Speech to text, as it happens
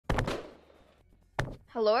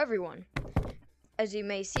Hello everyone. As you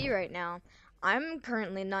may see right now, I'm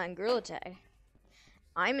currently not in Gorilla Tag.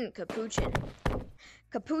 I'm in Capuchin.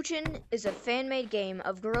 Capuchin is a fan-made game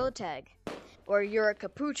of Gorilla Tag, where you're a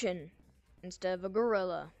capuchin instead of a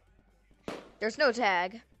gorilla. There's no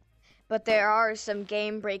tag, but there are some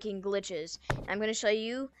game-breaking glitches. I'm going to show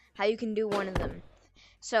you how you can do one of them.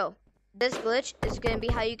 So, this glitch is going to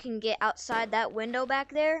be how you can get outside that window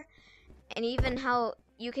back there, and even how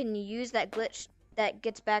you can use that glitch that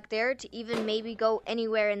gets back there to even maybe go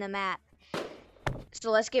anywhere in the map.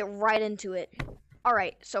 So let's get right into it.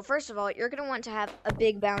 Alright, so first of all, you're going to want to have a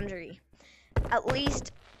big boundary. At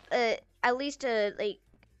least like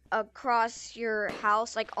across your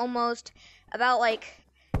house, like almost about like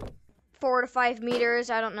 4 to 5 meters,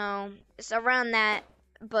 I don't know. It's around that,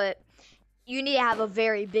 but you need to have a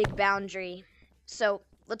very big boundary. So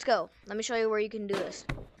let's go. Let me show you where you can do this.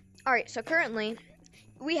 Alright, so currently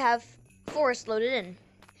we have forest loaded in.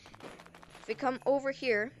 If we come over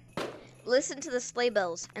here, listen to the sleigh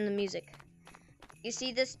bells and the music. You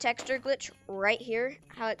see this texture glitch right here?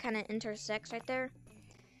 How it kind of intersects right there?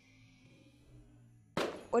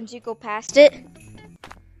 Once you go past it,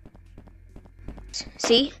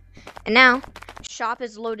 see? And now, shop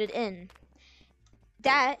is loaded in.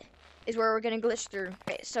 That is where we're going to glitch through.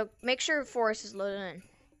 Okay, so make sure forest is loaded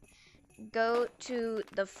in. Go to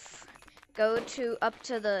up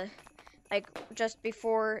to the, like, just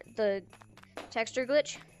before the texture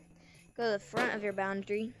glitch. Go to the front of your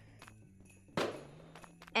boundary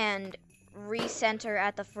and recenter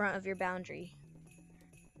at the front of your boundary.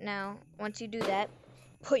 Now, once you do that,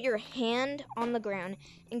 put your hand on the ground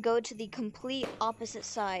and go to the complete opposite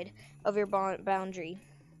side of your boundary.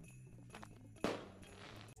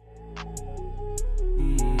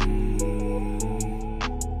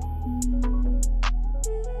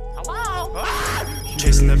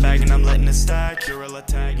 Chasing the bag and I'm letting it stack. Gorilla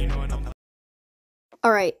Tag, you know what I'm.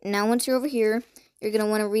 Alright, now once you're over here, you're going to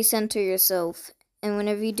want to recenter yourself. And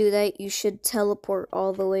whenever you do that, you should teleport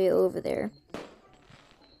all the way over there.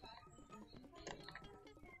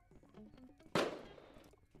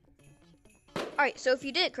 Alright, so if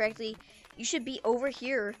you did it correctly, you should be over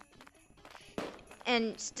here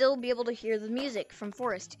and still be able to hear the music from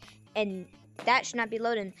Forest. And that should not be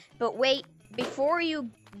loading. But wait, before you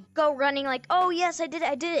go running like, oh yes, I did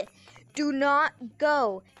it, do not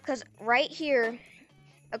go. Because right here,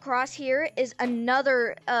 across here, is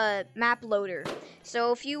another map loader.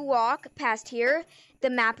 So if you walk past here, the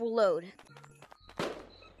map will load.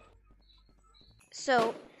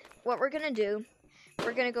 So what we're going to do,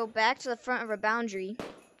 we're going to go back to the front of our boundary.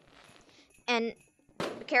 And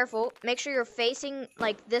be careful, make sure you're facing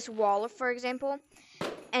like this wall, for example.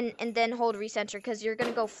 And then hold recenter, because you're going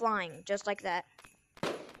to go flying, just like that.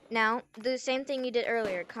 Now, do the same thing you did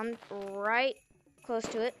earlier. Come right close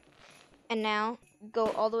to it. And now, go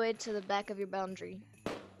all the way to the back of your boundary.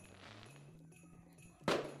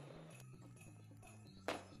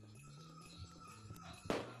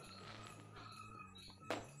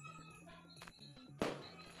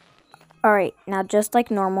 Alright, now just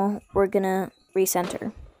like normal, we're going to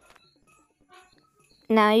recenter.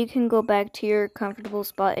 Now you can go back to your comfortable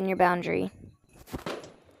spot in your boundary.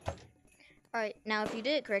 Alright, now if you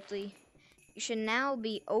did it correctly, you should now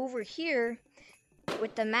be over here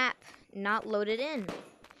with the map not loaded in.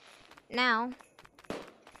 Now,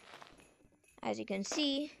 as you can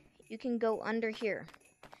see, you can go under here.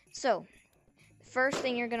 So, first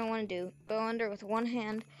thing you're going to want to do, go under with one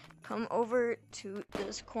hand, come over to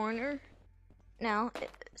this corner. Now,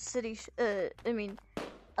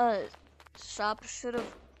 shop should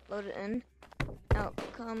have loaded in. Now,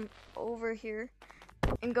 come over here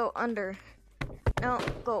and go under. Now,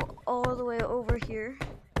 go all the way over here.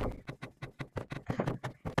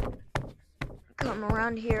 Come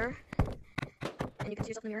around here. And you can see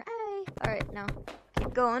yourself in your eye. Alright, now,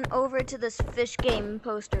 keep going over to this fish game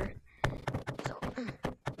poster. So,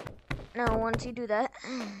 now once you do that,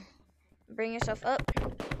 bring yourself up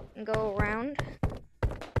and go around.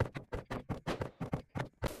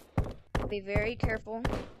 Be very careful,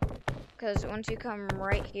 because once you come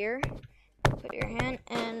right here, put your hand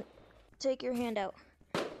and take your hand out,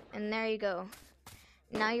 and there you go.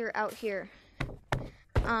 Now you're out here.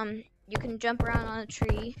 You can jump around on a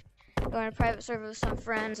tree, go on a private server with some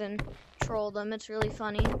friends and troll them. It's really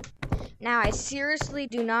funny. Now, I seriously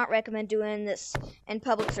do not recommend doing this in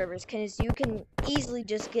public servers, because you can easily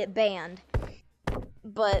just get banned.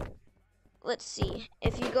 But let's see.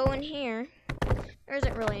 If you go in here, there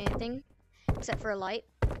isn't really anything except for a light,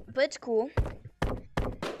 but it's cool.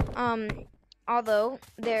 Although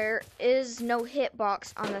there is no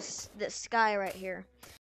hitbox on this sky right here.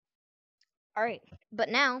 Alright, but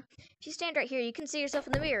now, if you stand right here, you can see yourself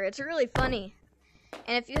in the mirror. It's really funny.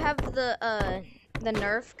 And if you have the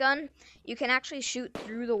Nerf gun, you can actually shoot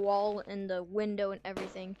through the wall and the window and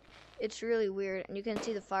everything. It's really weird, and you can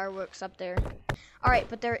see the fireworks up there. Alright,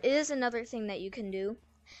 but there is another thing that you can do,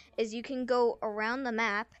 is you can go around the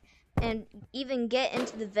map and even get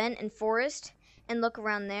into the vent and forest and look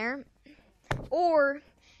around there. Or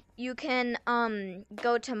you can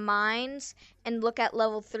go to mines and look at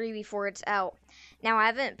level 3 before it's out. Now I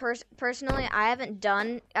haven't personally I haven't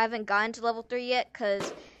gotten to level 3 yet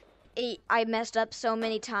because I messed up so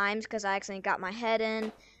many times because I accidentally got my head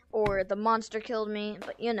in or the monster killed me,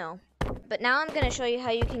 but you know. But now I'm going to show you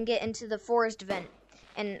how you can get into the forest vent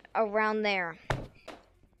and around there.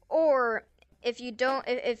 Or if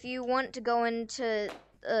you want to go into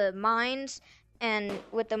mines and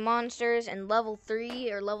with the monsters in level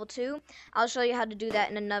 3 or level 2, I'll show you how to do that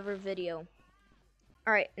in another video.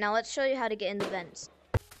 Alright, now let's show you how to get in the vents.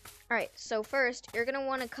 Alright, so first, you're going to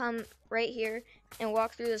want to come right here and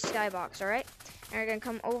walk through the skybox, alright? And you're going to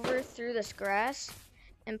come over through this grass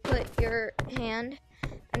and put your hand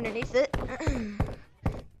underneath it.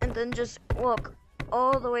 And then just walk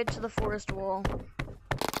all the way to the forest wall.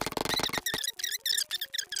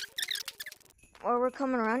 While we're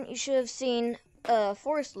coming around, you should have seen a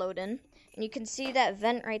forest load in, and you can see that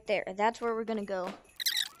vent right there. That's where we're gonna go.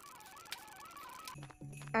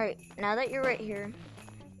 Alright, now that you're right here,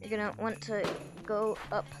 you're gonna want to go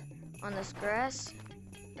up on this grass,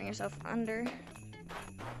 bring yourself under,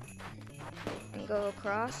 and go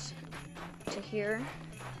across to here.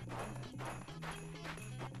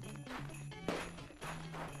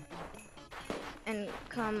 And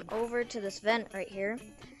come over to this vent right here.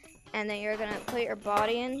 And then you're gonna put your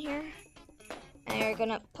body in here, and you're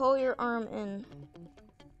gonna pull your arm in,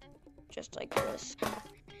 just like this.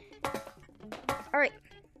 Alright,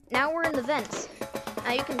 now we're in the vents.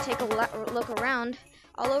 Now you can take a look around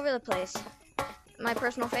all over the place. My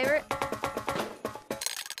personal favorite.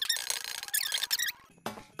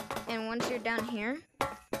 And once you're down here,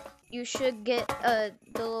 you should get the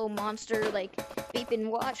little monster, like, beep and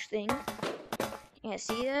watch thing. Yeah,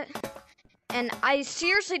 see that? And I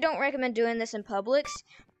seriously don't recommend doing this in Publix,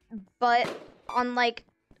 but on like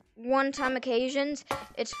one-time occasions,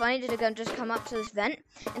 it's funny to just come up to this vent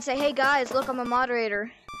and say, hey guys, look, I'm a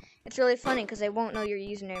moderator. It's really funny because they won't know your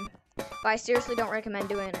username, but I seriously don't recommend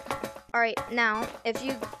doing it. Alright, now, if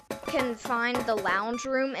you can find the lounge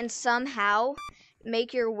room and somehow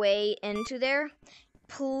make your way into there,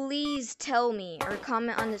 please tell me or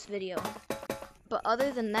comment on this video. But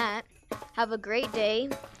other than that, have a great day.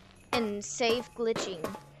 And safe glitching.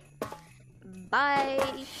 Bye.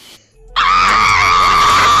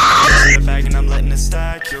 In the bag and I'm letting it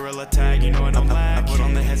stack. You're a tag, you know what I'm like. I put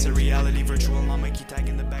on the heads of reality, virtual. I'ma keep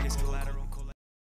tagging the bag is collateral.